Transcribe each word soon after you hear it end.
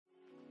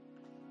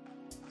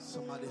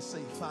Somebody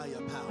say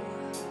firepower.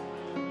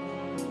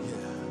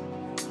 Yeah.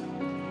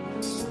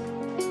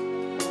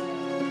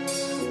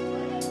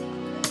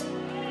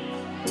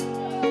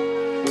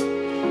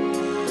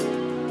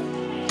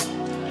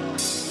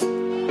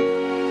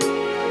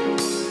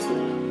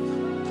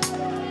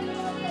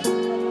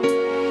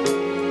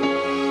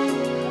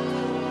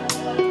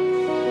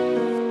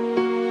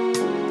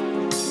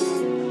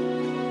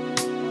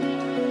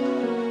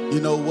 You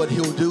know what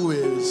he'll do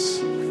is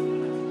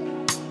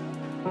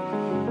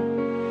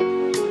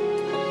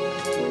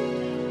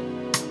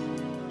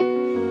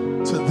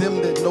to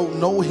them that don't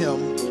know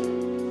him,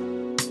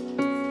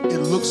 it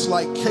looks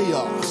like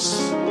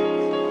chaos.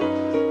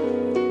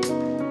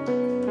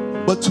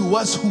 But to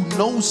us who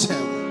knows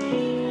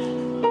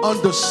him,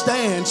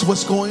 understands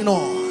what's going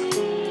on.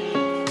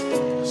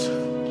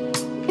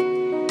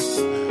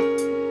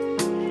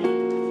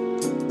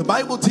 The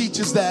Bible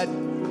teaches that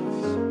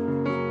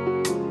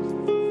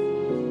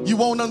you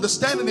won't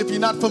understand it if you're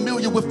not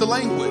familiar with the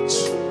language.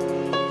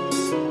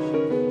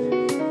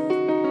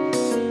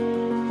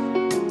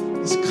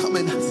 He's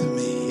coming after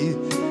me.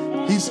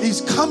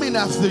 He's coming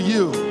after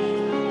you.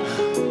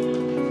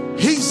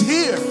 He's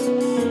here.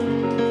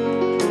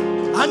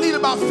 I need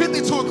about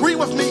 50 to agree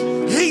with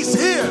me. He's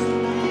here.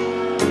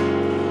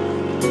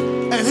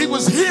 And he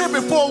was here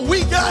before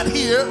we got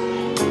here.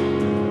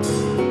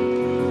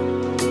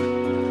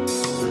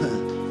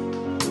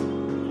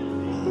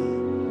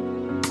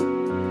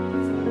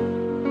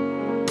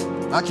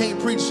 I can't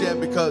preach yet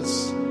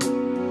because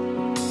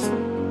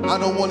I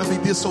don't want to be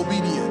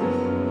disobedient.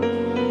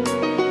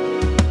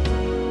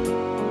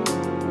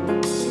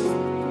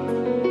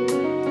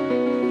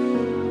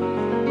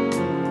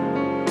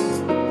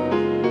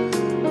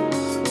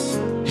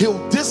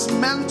 He'll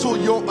dismantle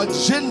your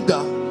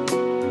agenda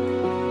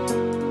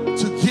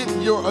to get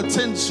your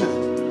attention.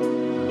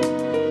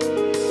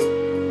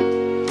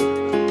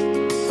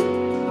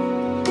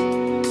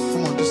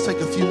 Come on, just take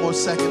a few more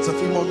seconds, a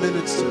few more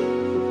minutes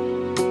to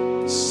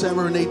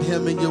serenade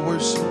him in your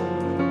worship.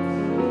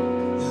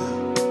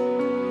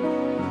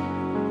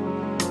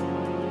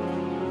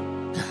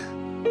 Yeah.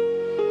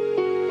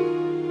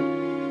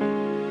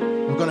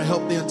 We're going to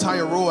help the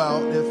entire row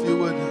out. If you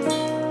would,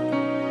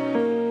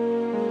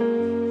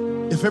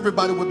 if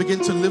everybody would begin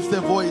to lift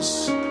their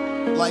voice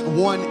like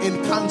one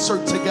in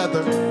concert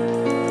together.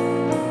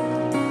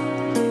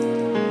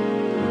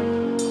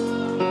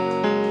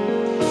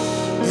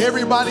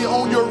 Everybody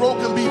on your row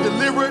can be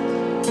delivered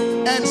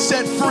and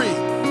set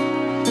free.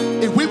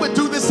 If we would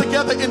do this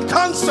together in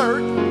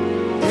concert,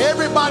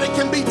 everybody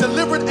can be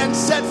delivered and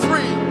set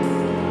free.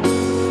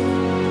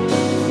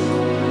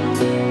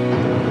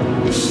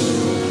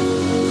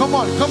 Come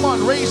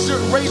on, raise your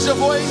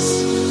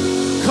voice.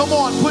 Come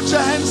on, put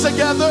your hands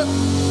together.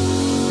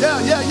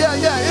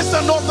 Yeah. It's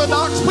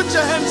unorthodox. Put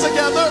your hands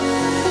together.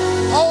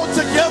 All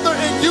together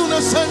in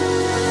unison.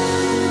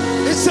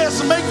 It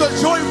says make a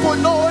joyful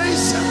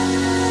noise.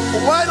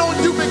 Why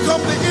don't you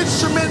become the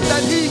instrument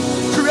that he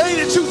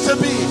created you to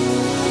be?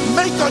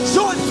 Make a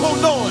joyful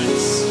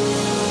noise.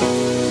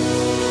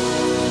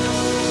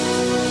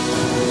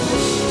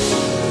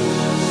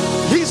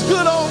 He's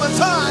good all the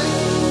time.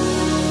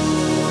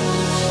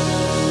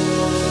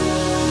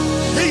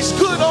 He's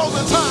good all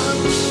the time.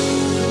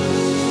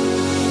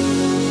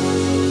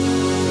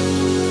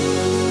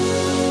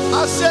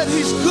 I said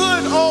he's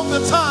good all the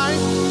time.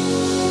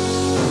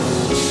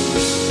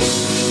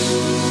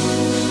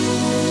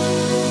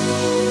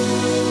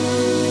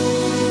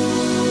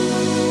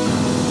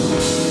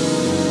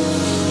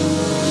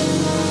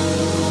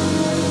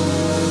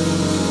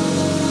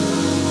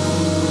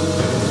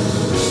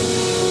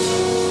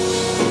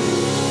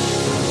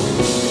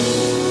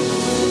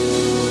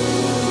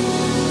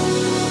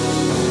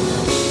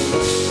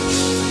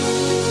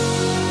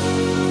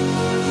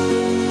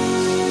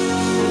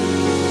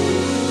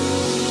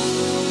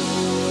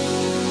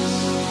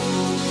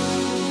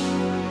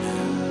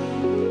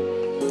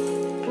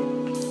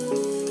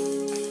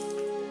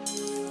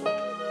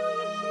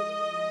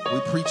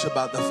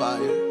 About the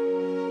fire.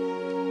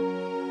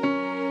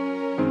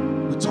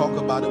 We talk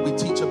about it, we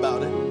teach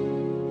about it.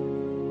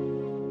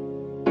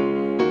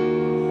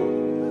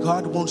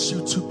 God wants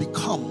you to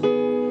become.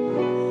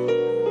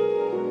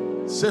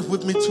 Say it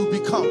with me, to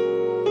become.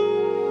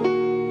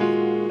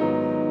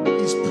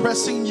 He's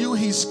pressing you,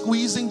 he's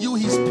squeezing you,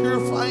 he's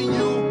purifying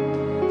you.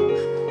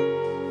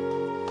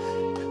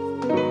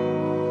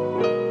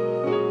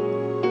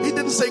 He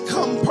didn't say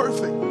come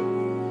perfect.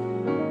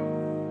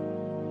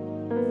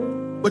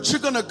 But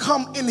you're going to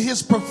come in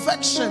his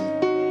perfection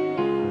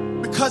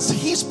because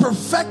he's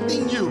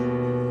perfecting you,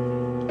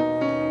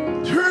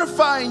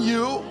 purifying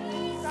you,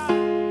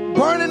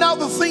 burning out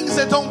the things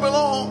that don't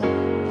belong.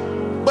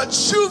 But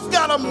you've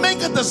got to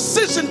make a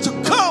decision to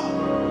come.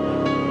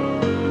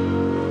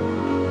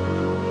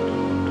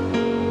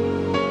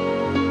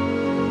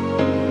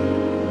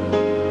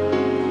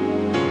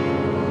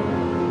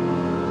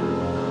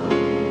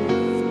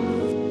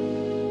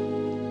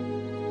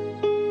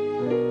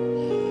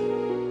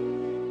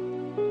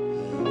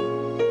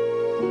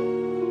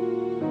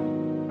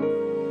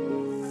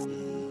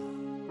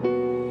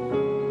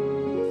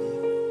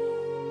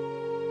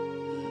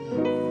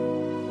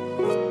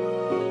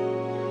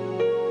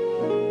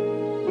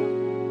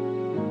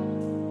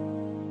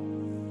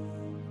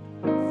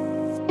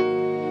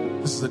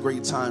 This is a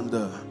great time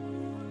to,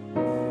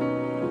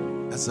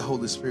 as the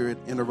Holy Spirit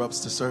interrupts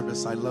the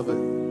service, I love it.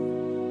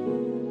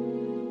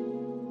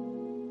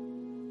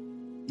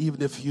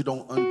 Even if you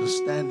don't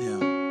understand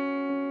him,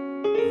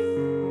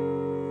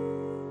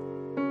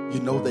 you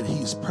know that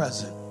he's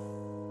present.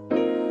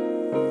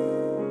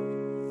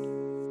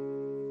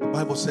 The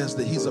Bible says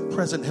that he's a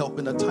present help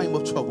in a time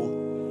of trouble.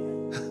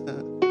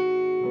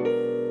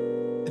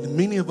 And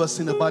many of us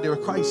in the body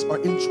of Christ are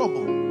in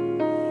trouble.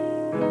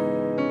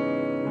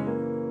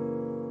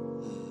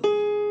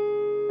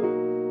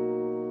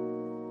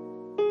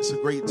 It's a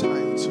great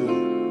time to,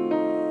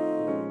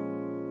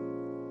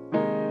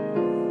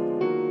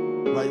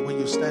 right where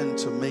you stand,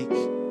 to make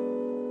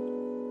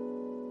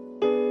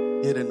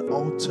it an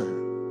altar,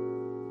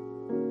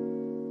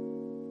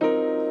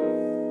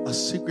 a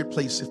secret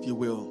place, if you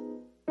will.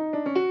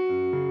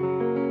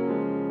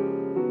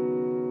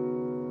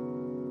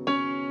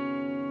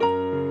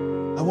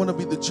 I want to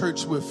be the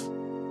church with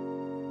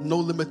no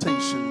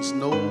limitations,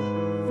 no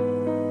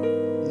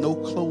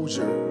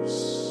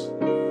closures.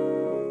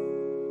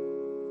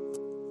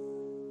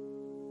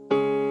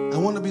 I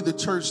want to be the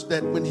church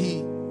that when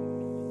he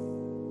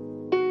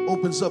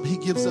opens up, he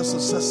gives us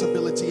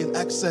accessibility and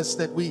access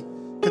that we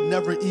could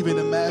never even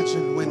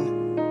imagine.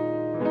 When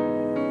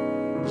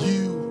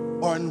you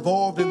are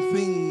involved in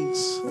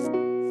things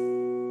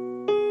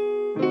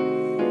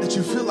that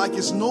you feel like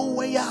it's no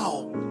way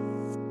out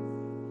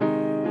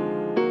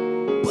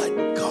but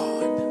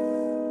God.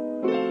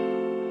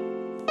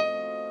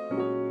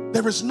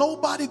 There is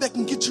nobody that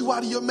can get you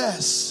out of your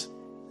mess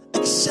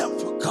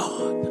except for God.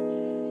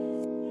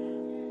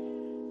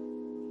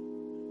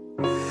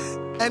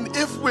 And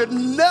if we're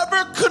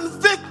never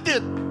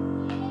convicted,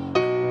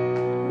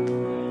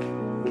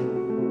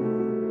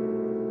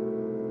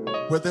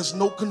 where there's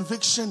no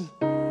conviction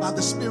by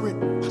the Spirit,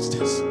 watch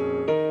this,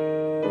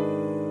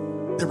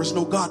 there is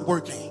no God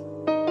working.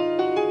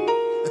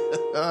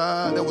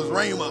 That was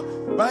Rhema,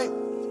 right?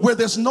 Where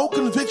there's no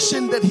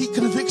conviction that he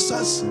convicts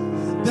us,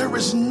 there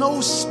is no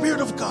Spirit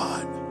of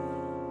God.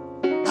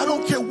 I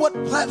don't care what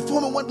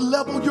platform and what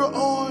level you're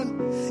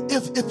on.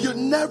 If you're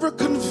never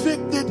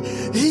convicted,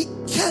 he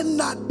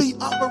cannot be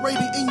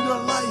operating in your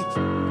life.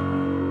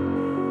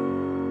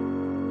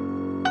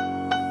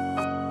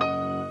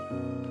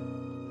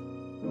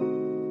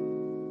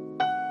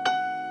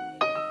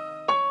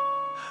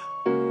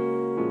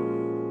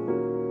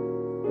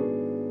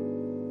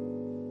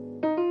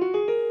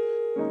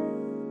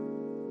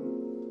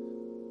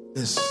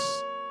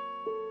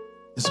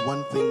 It's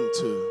one thing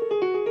to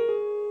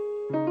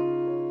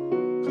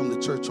come to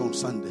church on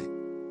Sunday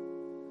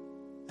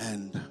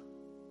and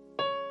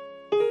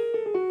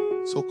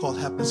so-called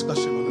have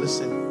discussion or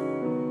listen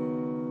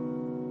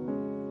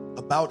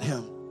about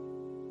him,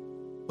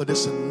 but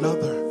it's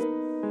another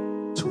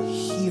to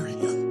hear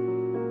him.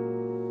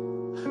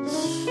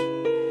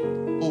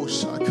 Oh,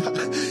 Shaka,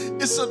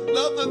 it's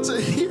another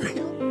to hear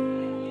him.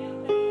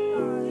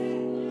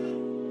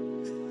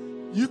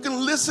 You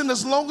can listen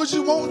as long as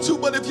you want to,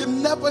 but if you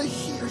never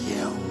hear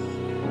him,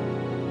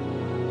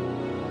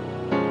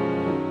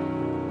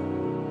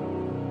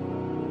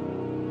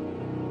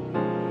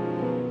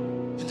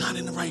 you're not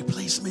in the right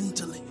place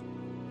mentally.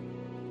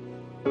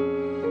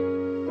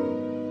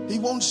 He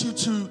wants you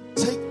to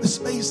take the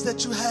space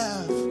that you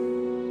have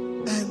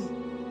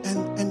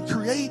and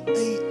create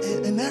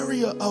an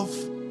area of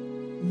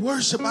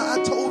worship.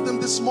 I told them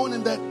this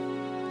morning that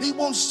he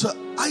wants to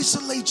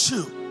isolate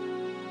you.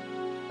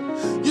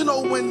 You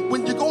know,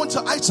 when you go into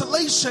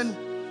isolation,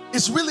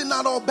 it's really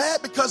not all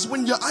bad, because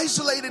when you're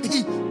isolated,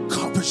 he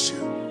covers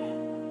you.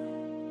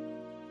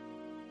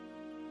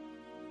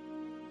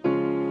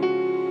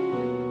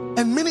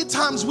 And many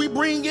times we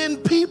bring in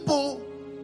people